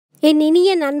என்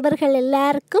இனிய நண்பர்கள்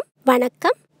எல்லாருக்கும்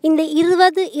வணக்கம். இந்த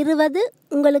 2020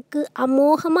 உங்களுக்கு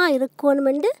அமோகமாக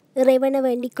இருக்கணுமென்று இறைவனை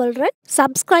வேண்டிக் கொள்கிறேன்.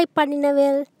 சப்ஸ்கிரைப்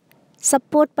பண்ணினவேல்,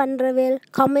 சப்போர்ட் பண்ணுறவேல்,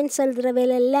 கமெண்ட்ஸ்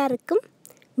எழுதுறவேல் எல்லாருக்கும்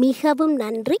மிகவும்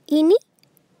நன்றி. இனி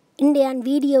இன்றைய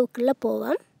வீடியோவுக்குள்ளே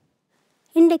போவோம்.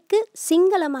 இன்றைக்கு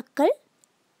சிங்கள மக்கள்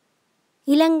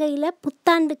இலங்கையில்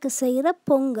புத்தாண்டுக்கு செய்கிற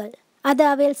பொங்கல், அது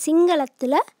அவையில்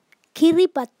சிங்களத்தில்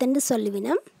கிரிபத்துன்னு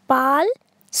சொல்லுவினோம். பால்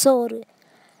சோறு.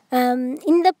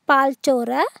 இந்த பால்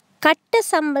சோறை கட்ட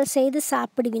சம்பல் செய்து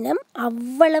சாப்பிடுவினோம்.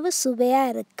 அவ்வளவு சுவையாக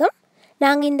இருக்கும்.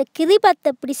 நாங்கள் இந்த கிரிபத்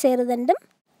எப்படி செய்கிறதுண்டும்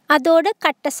அதோட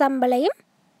கட்ட சம்பளையும்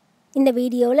இந்த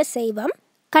வீடியோவில் செய்வோம்.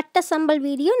 கட்ட சம்பல்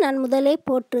வீடியோ நான் முதலே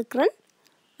போட்டிருக்கிறேன்.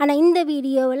 ஆனால் இந்த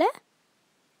வீடியோவில்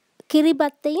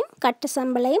கிரிபத்தையும் கட்ட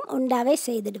சம்பளையும் உண்டாவே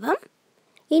செய்துடுவோம்.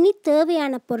 இனி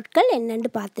தேவையான பொருட்கள்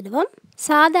என்னென்று பார்த்துடுவோம்.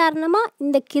 சாதாரணமாக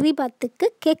இந்த கிரிபத்துக்கு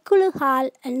கெக்குலு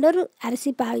ஹால் என்ற ஒரு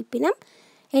அரிசி பாவிப்பினம்.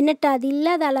 என்னட்டு அது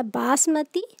இல்லாதால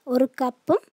பாஸ்மதி 1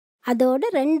 கப்பும் அதோடு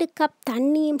 2 கப்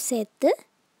தண்ணியும் சேர்த்து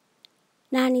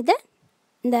நான்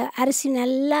இந்த அரிசி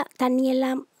நல்லா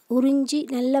தண்ணியெல்லாம் உறிஞ்சி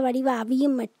நல்ல வடிவாக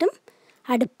அவியும் மட்டும்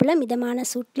அடுப்பில் மிதமான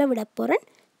சூட்டில் விட போகிறேன்.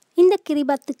 இந்த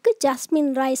கிரிபத்துக்கு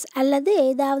ஜாஸ்மின் ரைஸ் அல்லது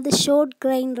ஏதாவது ஷோர்ட்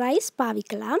கிரெயின் ரைஸ்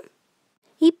பாவிக்கலாம்.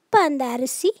 இப்போ அந்த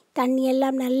அரிசி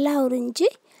தண்ணியெல்லாம் நல்லா உறிஞ்சி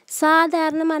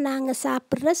சாதாரணமாக நாங்கள்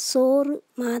சாப்பிட்ற சோறு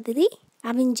மாதிரி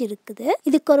அவிஞ்சிருக்குது.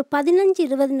 இதுக்கு ஒரு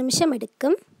 15-20 நிமிஷம்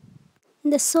எடுக்கும்.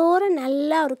 இந்த சோறை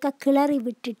நல்லா ஒருக்கா கிளறி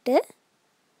விட்டுட்டு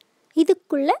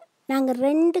இதுக்குள்ளே நாங்கள்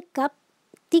 2 கப்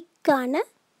திக்கான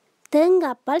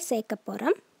தேங்காய் பால் சேர்க்க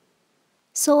போகிறோம்.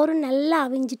 சோறு நல்லா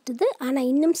அவிஞ்சிட்டுது. ஆனால்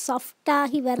இன்னும்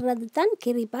சாஃப்டாகி வர்றது தான்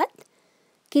கிரிபத்.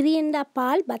 கிரியண்டா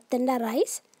பால், பத்தண்டா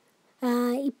ரைஸ்.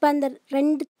 இப்போ அந்த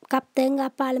 2 கப்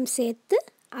தேங்காய் பாலும் சேர்த்து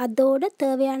அதோட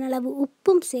தேவையான அளவு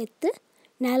உப்பும் சேர்த்து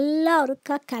நல்லா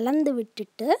ஒருக்கா கலந்து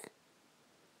விட்டுட்டு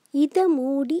இதை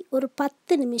மூடி ஒரு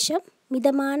 10 நிமிஷம்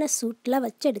மிதமான சூட்டில்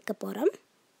வச்சு எடுக்க போகிறோம்.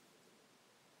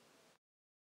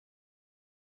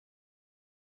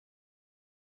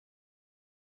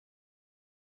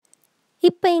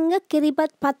 இப்போ இங்கே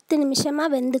கிரிபத் 10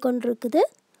 நிமிஷமாக வெந்து கொண்டிருக்குது.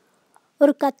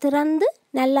 ஒருக்கா திறந்து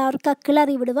நல்லா ஒருக்கா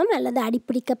கிளறி விடுவோம் அல்லது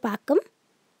அடிப்பிடிக்க பார்க்கும்.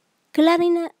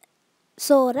 கிளறின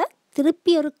சோறை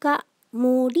திருப்பி ஒருக்கா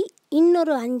மூடி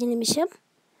இன்னொரு 5 நிமிஷம்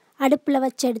அடுப்பில்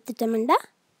வச்சு எடுத்துட்டோம்னா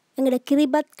எங்களோட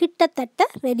கிரிபத் கிட்டத்தட்ட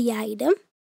ரெடி ஆகிடும்.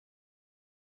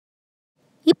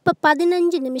 இப்போ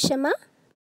 15 நிமிஷமாக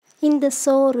இந்த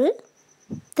சோறு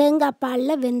தேங்காய்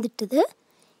பாலில் வெந்துட்டுது.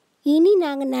 இனி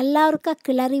நாங்கள் நல்லா ஒருக்கா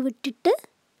கிளறி விட்டுட்டு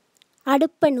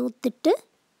அடுப்பை நூற்றிட்டு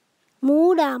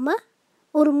மூடாமல்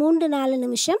ஒரு 3-4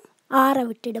 நிமிஷம் ஆற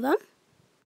விட்டுடுவோம்.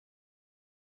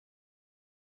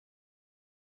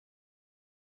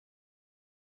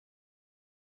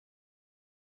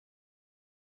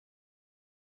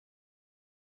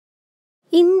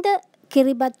 இந்த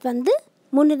கிரிபத்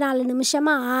 3-4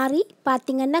 நிமிஷமாக ஆறி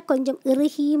பார்த்திங்கன்னா கொஞ்சம்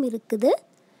இறுகியும் இருக்குது.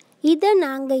 இதை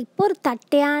நாங்கள் இப்போ ஒரு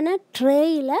தட்டையான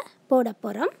ட்ரேயில் போட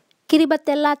போகிறோம்.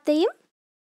 கிரிபத் எல்லாத்தையும்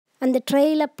அந்த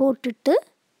ட்ரேயில் போட்டுட்டு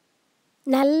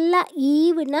நல்லா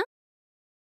ஈவனாக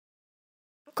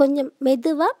கொஞ்சம்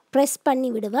மெதுவாக ப்ரெஸ்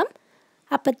பண்ணி விடுவோம்.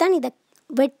 அப்போ தான் இதை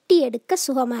வெட்டி எடுக்க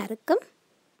சுகமாக இருக்கும்.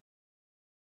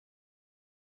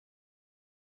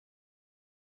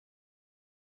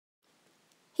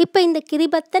 இப்போ இந்த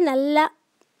கிரிபத்தை நல்லா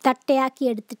தட்டையாக்கி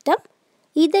எடுத்துட்டோம்.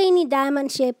 இதை இனி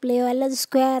டைமண்ட் ஷேப்லேயோ அல்லது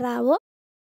ஸ்கொயராகவோ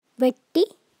வெட்டி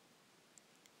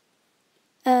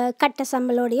கட்ட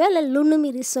சம்பளோடையோ இல்லை லுனு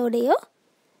மிரிஸோடையோ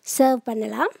சர்வ்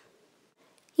பண்ணலாம்.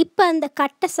 இப்போ அந்த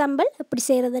கட்ட சம்பல் எப்படி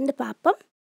செய்கிறதுன்னு பார்ப்போம்.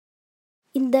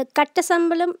 இந்த கட்ட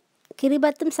சம்பளம்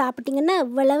கிரிபத்தும் சாப்பிட்டிங்கன்னா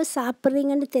எவ்வளவு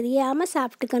சாப்பிட்றீங்கன்னு தெரியாமல்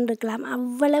சாப்பிட்டு கொண்டிருக்கலாம்.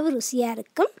 அவ்வளவு ருசியாக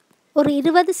இருக்கும். ஒரு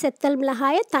 20 செத்தல்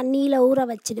மிளகாயை தண்ணியில் ஊற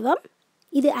வச்சிடுவோம்.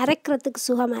 இது அரைக்கிறதுக்கு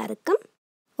சுகமாக இருக்கும்.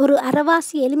 ஒரு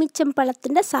அரைவாசி எலுமிச்சம்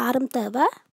பழத்தின் சாரம்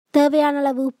தேவையான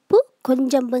அளவு உப்பு,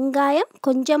 கொஞ்சம் வெங்காயம்,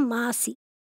 கொஞ்சம் மாசி.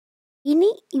 இனி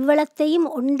இவ்வளத்தையும்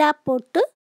ஒண்டா போட்டு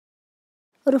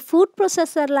ஒரு ஃபுட்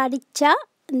ப்ரொசஸரில் அடித்தா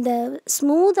இந்த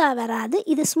ஸ்மூத்தாக வராது.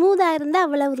 இது ஸ்மூத்தாக இருந்தால்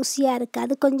அவ்வளவு ருசியாக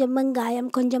இருக்காது. கொஞ்சம்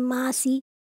வெங்காயம், கொஞ்சம் மாசி,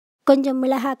 கொஞ்சம்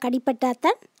மிளகாய் கடிப்பட்டால்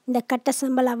தான் இந்த கட்ட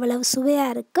சம்பல் அவ்வளவு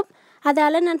சுவையாக இருக்கும்.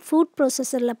 அதால் நான் ஃபுட்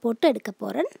ப்ரொசஸரில் போட்டு எடுக்க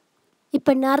போகிறேன்.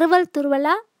 இப்போ நறுவல்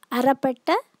துருவலாக அரைப்பட்ட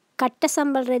கட்ட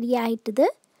சம்பல் ரெடி ஆகிட்டுது.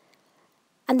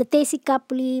 அந்த தேசிக்காய்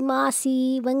புளி, மாசி,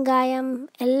 வெங்காயம்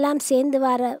எல்லாம் சேர்ந்து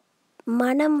வர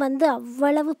மனம்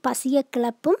அவ்வளவு பசிய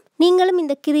கிளப்பும். நீங்களும்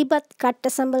இந்த கிரிபத்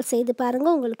கட்ட சம்பல் செய்து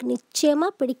பாருங்கள். உங்களுக்கு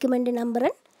நிச்சயமாக பிடிக்கும் என்று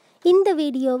நம்புகிறேன். இந்த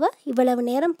வீடியோவை இவ்வளவு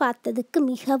நேரம் பார்த்ததுக்கு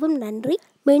மிகவும் நன்றி.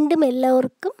 மீண்டும்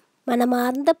எல்லோருக்கும்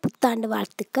மனமார்ந்த புத்தாண்டு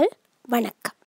வாழ்த்துக்கள். வணக்கம்.